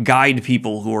guide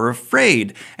people who are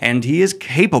afraid, and he is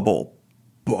capable.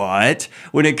 But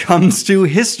when it comes to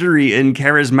history and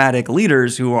charismatic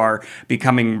leaders who are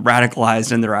becoming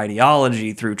radicalized in their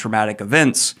ideology through traumatic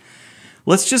events,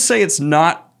 let's just say it's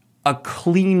not a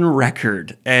clean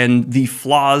record, and the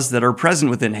flaws that are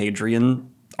present within Hadrian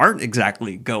aren't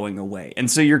exactly going away. And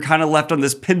so you're kind of left on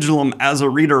this pendulum as a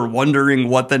reader wondering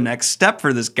what the next step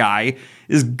for this guy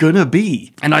is gonna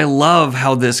be. And I love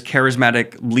how this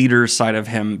charismatic leader side of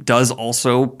him does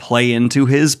also play into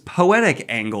his poetic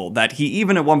angle, that he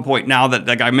even at one point, now that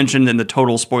like I mentioned in the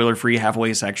total spoiler-free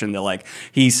halfway section, that like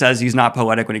he says he's not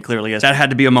poetic when he clearly is. That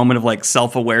had to be a moment of like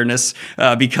self-awareness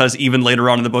because even later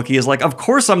on in the book he is like, of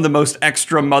course I'm the most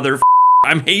extra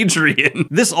I'm Hadrian.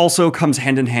 This also comes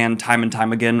hand in hand time and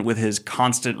time again with his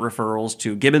constant referrals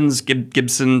to Gibbons,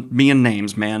 Gibson, me and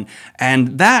names, man.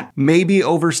 And that maybe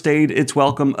overstayed its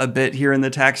welcome a bit here in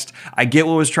the text. I get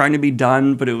what was trying to be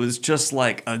done, but it was just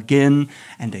like again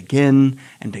and again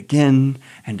and again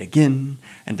and again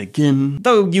and again.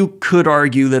 Though you could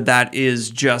argue that that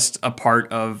is just a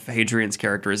part of Hadrian's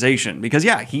characterization, because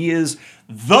yeah, he is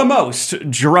the most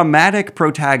dramatic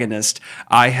protagonist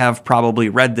I have probably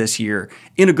read this year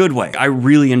in a good way. I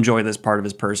really enjoy this part of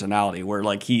his personality where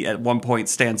like he at one point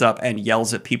stands up and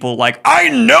yells at people like, I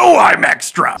know I'm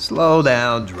extra! Slow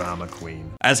down, drama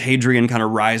queen. As Hadrian kind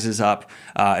of rises up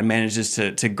and manages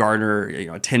to garner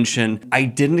attention, I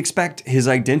didn't expect his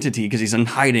identity because he's in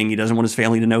hiding. He doesn't want his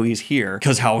family to know he's here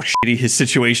because how shitty his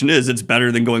situation is. It's better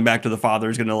than going back to the father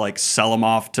who's gonna like sell him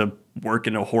off to work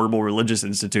in a horrible religious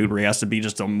institute where he has to be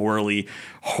just a morally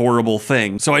horrible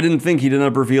thing. So I didn't think he'd end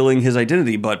up revealing his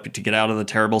identity, but to get out of the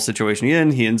terrible situation he's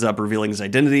in, he ends up revealing his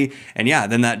identity. And yeah,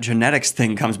 then that genetics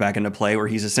thing comes back into play where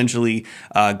he's essentially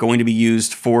going to be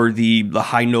used for the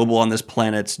high noble on this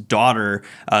planet's daughter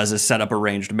as a set-up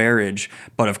arranged marriage.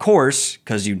 But of course,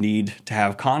 because you need to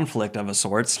have conflict of a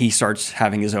sorts, he starts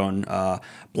having his own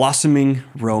blossoming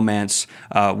romance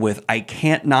with, I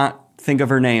can't not think of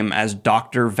her name as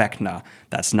Dr. Vecna.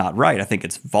 That's not right. I think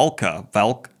it's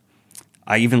Velk.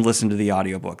 I even listened to the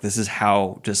audiobook. This is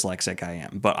how dyslexic I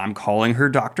am. But I'm calling her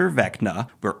Dr. Vecna.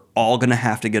 We're all gonna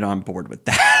have to get on board with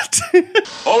that.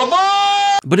 All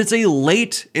aboard! But it's a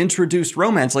late introduced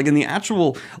romance. Like in the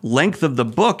actual length of the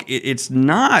book, it's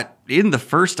not in the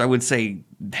first, I would say,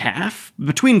 half,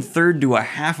 between third to a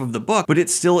half of the book, but it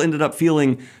still ended up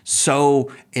feeling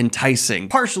so enticing.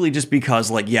 Partially just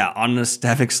because, like, yeah, on an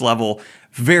aesthetics level,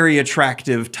 very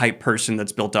attractive type person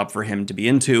that's built up for him to be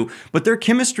into, but their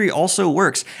chemistry also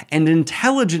works. And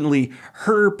intelligently,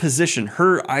 her position,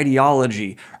 her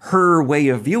ideology, her way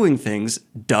of viewing things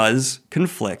does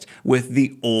conflict with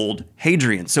the old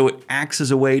Hadrian. So it acts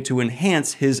as a way to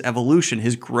enhance his evolution,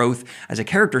 his growth as a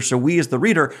character. So we as the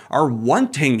reader are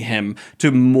wanting him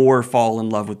to more fall in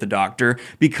love with the Doctor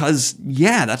because,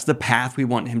 yeah, that's the path we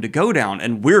want him to go down.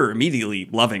 And we're immediately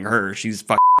loving her. She's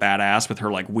fucking badass with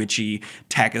her like witchy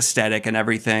tech aesthetic and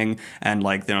everything, and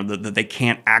like that they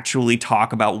can't actually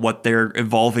talk about what their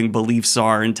evolving beliefs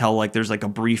are until like there's like a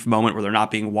brief moment where they're not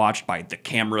being watched by the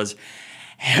cameras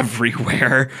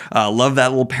everywhere. Love that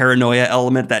little paranoia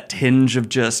element, that tinge of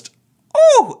just,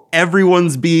 oh,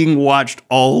 everyone's being watched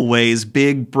always,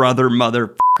 big brother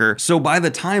motherfucker. So by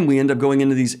the time we end up going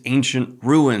into these ancient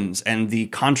ruins and the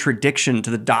contradiction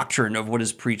to the doctrine of what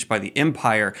is preached by the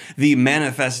Empire, the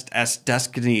manifest as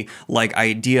destiny like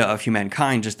idea of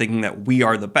humankind, just thinking that we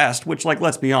are the best, which, like,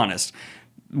 let's be honest,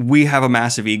 we have a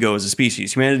massive ego as a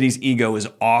species. Humanity's ego is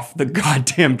off the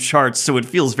goddamn charts, so it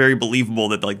feels very believable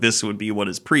that like this would be what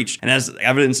is preached. And as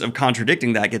evidence of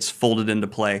contradicting that gets folded into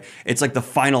play, it's like the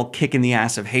final kick in the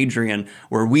ass of Hadrian,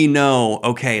 where we know,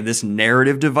 okay, this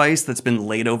narrative device that's been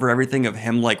laid over everything of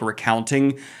him like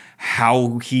recounting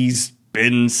how he's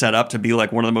been set up to be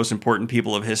like one of the most important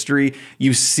people of history,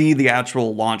 you see the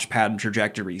actual launch pad and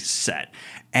trajectory set.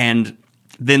 And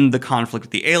then the conflict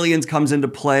with the aliens comes into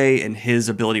play, and his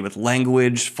ability with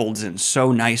language folds in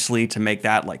so nicely to make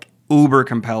that like uber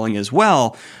compelling as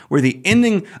well, where the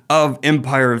ending of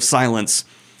Empire of Silence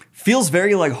feels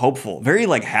very like hopeful, very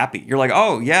like happy. You're like,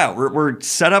 oh yeah, we're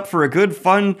set up for a good,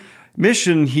 fun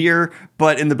mission here,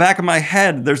 but in the back of my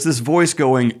head, there's this voice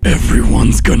going,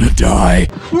 everyone's gonna die.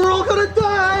 We're all gonna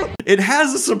die! It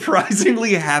has a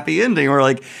surprisingly happy ending where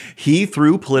like he,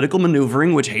 through political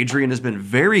maneuvering, which Hadrian has been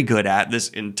very good at this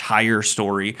entire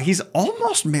story, he's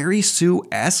almost Mary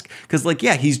Sue-esque, because like,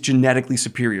 yeah, he's genetically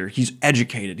superior, he's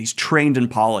educated, he's trained in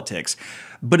politics,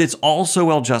 but it's also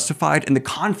well justified, and the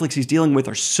conflicts he's dealing with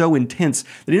are so intense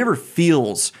that he never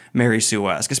feels Mary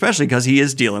Sue-esque, especially because he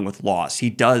is dealing with loss. He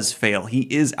does fail. He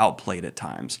is outplayed at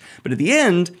times. But at the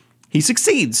end, he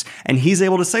succeeds, and he's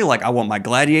able to say, like, I want my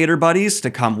gladiator buddies to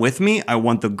come with me. I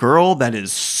want the girl that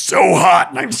is so hot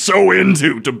and I'm so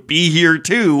into to be here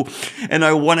too. And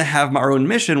I want to have my own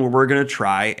mission where we're going to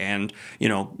try and, you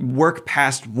know, work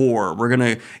past war. We're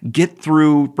going to get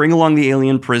through, bring along the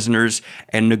alien prisoners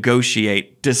and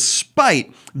negotiate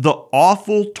despite the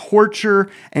awful torture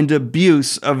and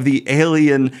abuse of the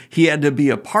alien he had to be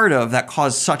a part of that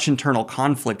caused such internal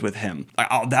conflict with him.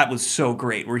 Oh, that was so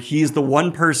great, where he's the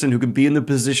one person who can be in the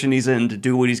position he's in to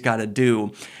do what he's got to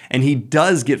do. And he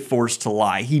does get forced to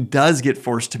lie. He does get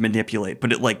forced to manipulate,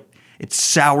 but it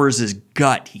sours his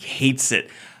gut. He hates it.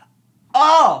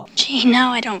 Oh! Gee,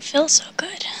 now I don't feel so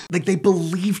good. Like, they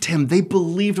believed him. They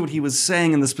believed what he was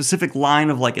saying in the specific line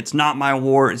of, like, it's not my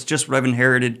war, it's just what I've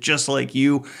inherited, just like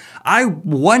you. I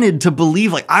wanted to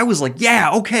believe, like, I was like, yeah,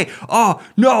 okay, oh,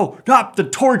 no, not the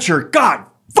torture, God,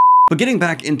 f***. But getting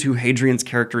back into Hadrian's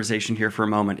characterization here for a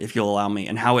moment, if you'll allow me,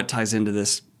 and how it ties into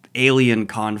this alien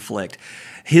conflict.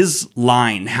 His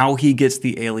line, how he gets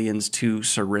the aliens to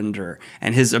surrender,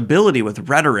 and his ability with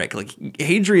rhetoric, like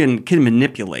Hadrian can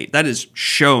manipulate. That is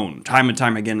shown time and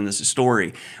time again in this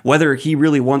story. Whether he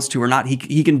really wants to or not,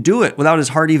 he can do it without his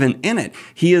heart even in it.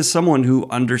 He is someone who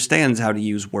understands how to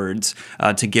use words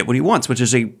to get what he wants, which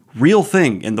is a real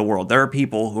thing in the world. There are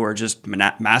people who are just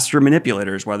master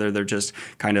manipulators, whether they're just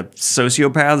kind of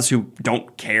sociopaths who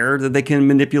don't care that they can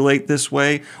manipulate this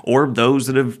way, or those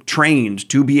that have trained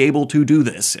to be able to do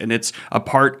this, and it's a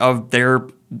part of their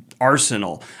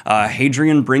arsenal.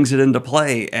 Hadrian brings it into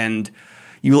play, and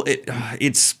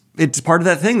it's part of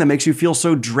that thing that makes you feel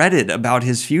so dreaded about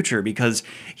his future, because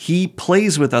he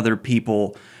plays with other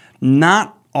people,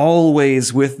 not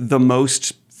always with the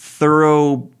most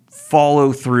thorough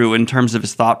follow through in terms of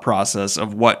his thought process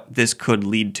of what this could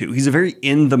lead to. He's a very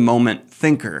in the moment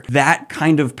thinker. That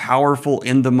kind of powerful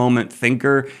in the moment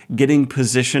thinker, getting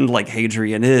positioned like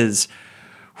Hadrian is,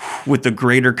 with the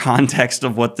greater context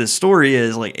of what this story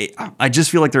is, like, I just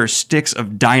feel like there are sticks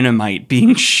of dynamite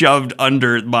being shoved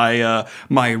under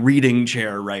my reading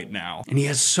chair right now. And he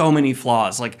has so many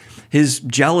flaws, like his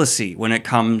jealousy when it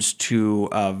comes to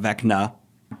Vecna.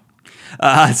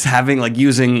 It's having, like,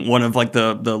 using one of, like,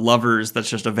 the lovers that's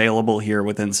just available here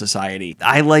within society.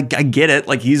 I get it.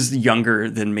 Like, he's younger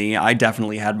than me. I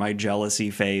definitely had my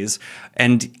jealousy phase.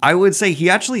 And I would say he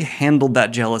actually handled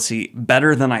that jealousy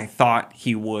better than I thought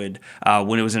he would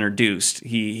when it was introduced.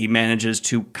 He manages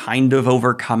to kind of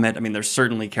overcome it. I mean, there's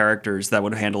certainly characters that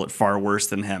would handle it far worse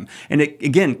than him. And it,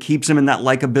 again, keeps him in that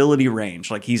likability range.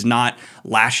 Like, he's not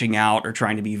lashing out or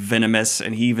trying to be venomous.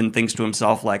 And he even thinks to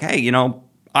himself, like, hey, you know,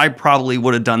 I probably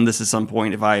would have done this at some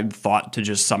point if I had thought to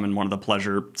just summon one of the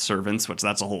pleasure servants, which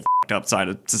that's a whole f***ed up side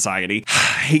of society.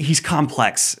 He's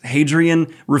complex.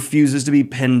 Hadrian refuses to be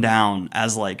pinned down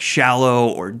as, like, shallow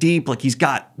or deep. Like, he's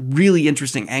got really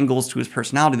interesting angles to his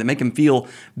personality that make him feel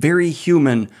very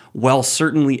human, while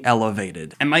certainly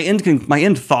elevated. And my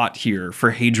end thought here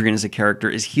for Hadrian as a character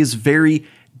is he is very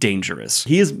dangerous.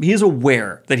 He is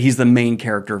aware that he's the main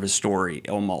character of his story,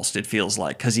 almost, it feels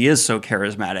like, because he is so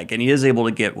charismatic and he is able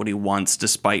to get what he wants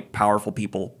despite powerful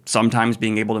people sometimes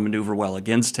being able to maneuver well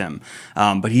against him.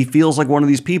 But he feels like one of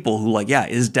these people who, like, yeah,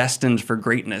 is destined for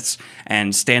greatness,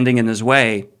 and standing in his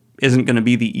way isn't going to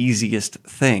be the easiest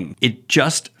thing. It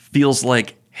just feels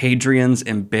like Hadrian's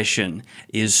ambition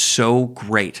is so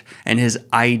great, and his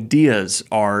ideas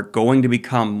are going to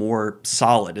become more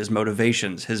solid, his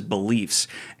motivations, his beliefs,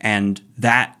 and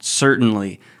that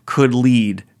certainly could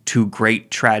lead to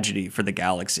great tragedy for the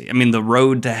galaxy. I mean, the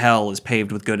road to hell is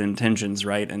paved with good intentions,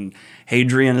 right? And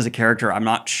Hadrian as a character, I'm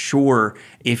not sure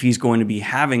if he's going to be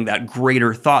having that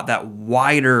greater thought, that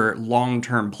wider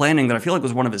long-term planning that I feel like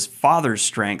was one of his father's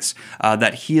strengths,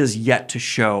 that he has yet to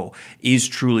show is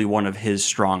truly one of his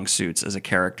strong suits as a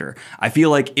character. I feel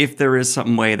like if there is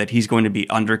some way that he's going to be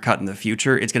undercut in the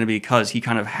future, it's going to be because he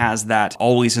kind of has that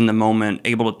always in the moment,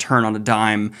 able to turn on a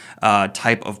dime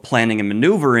type of planning and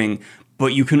maneuvering.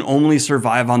 But you can only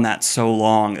survive on that so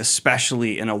long,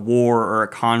 especially in a war or a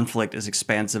conflict as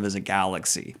expansive as a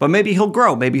galaxy. But maybe he'll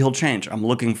grow, maybe he'll change. I'm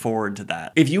looking forward to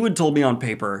that. If you had told me on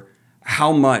paper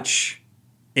how much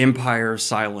Empire of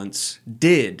Silence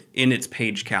did in its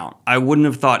page count, I wouldn't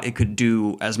have thought it could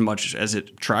do as much as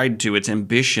it tried to, its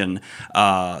ambition,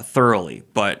 thoroughly.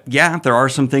 But yeah, there are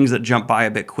some things that jump by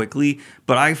a bit quickly,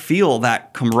 but I feel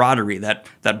that camaraderie, that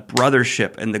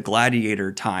brothership and the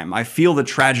gladiator time. I feel the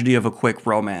tragedy of a quick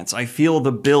romance. I feel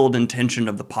the build and tension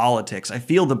of the politics. I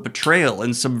feel the betrayal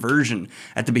and subversion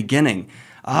at the beginning.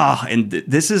 And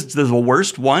this is the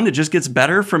worst one. It just gets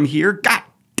better from here. God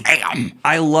damn!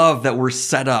 I love that we're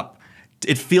set up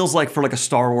it feels like for like a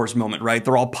Star Wars moment, right?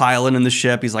 They're all piling in the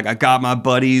ship. He's like, I got my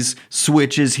buddies,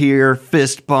 Switch is here,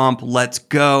 fist bump, let's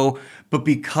go. But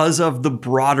because of the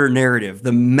broader narrative,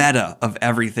 the meta of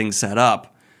everything set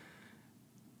up,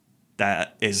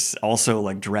 that is also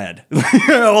like dread.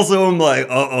 Also, I'm like,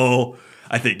 uh-oh,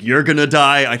 I think you're gonna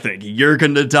die. I think you're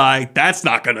gonna die. That's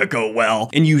not gonna go well.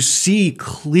 And you see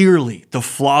clearly the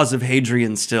flaws of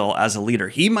Hadrian still as a leader.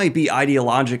 He might be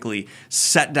ideologically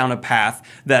set down a path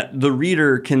that the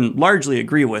reader can largely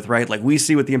agree with, right? Like, we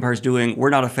see what the Empire's doing. We're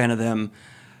not a fan of them.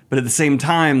 But at the same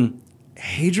time,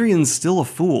 Hadrian's still a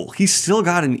fool. He's still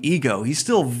got an ego. He's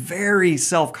still very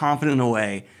self-confident in a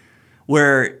way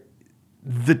where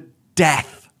the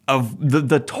death of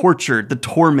the torture, the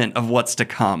torment of what's to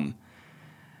come,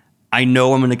 I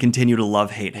know I'm going to continue to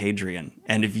hate Hadrian.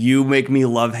 And if you make me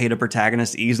hate a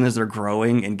protagonist even as they're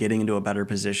growing and getting into a better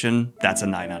position, that's a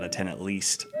 9 out of 10 at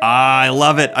least. I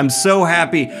love it. I'm so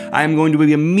happy. I'm going to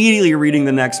be immediately reading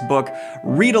the next book.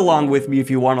 Read along with me if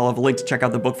you want. I'll have a link to check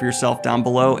out the book for yourself down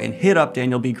below, and hit up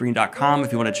danielbgreen.com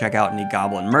if you want to check out any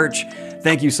Goblin merch.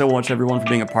 Thank you so much, everyone, for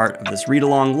being a part of this read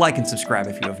along. Like and subscribe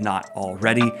if you have not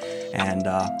already. And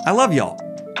I love y'all.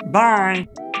 Bye.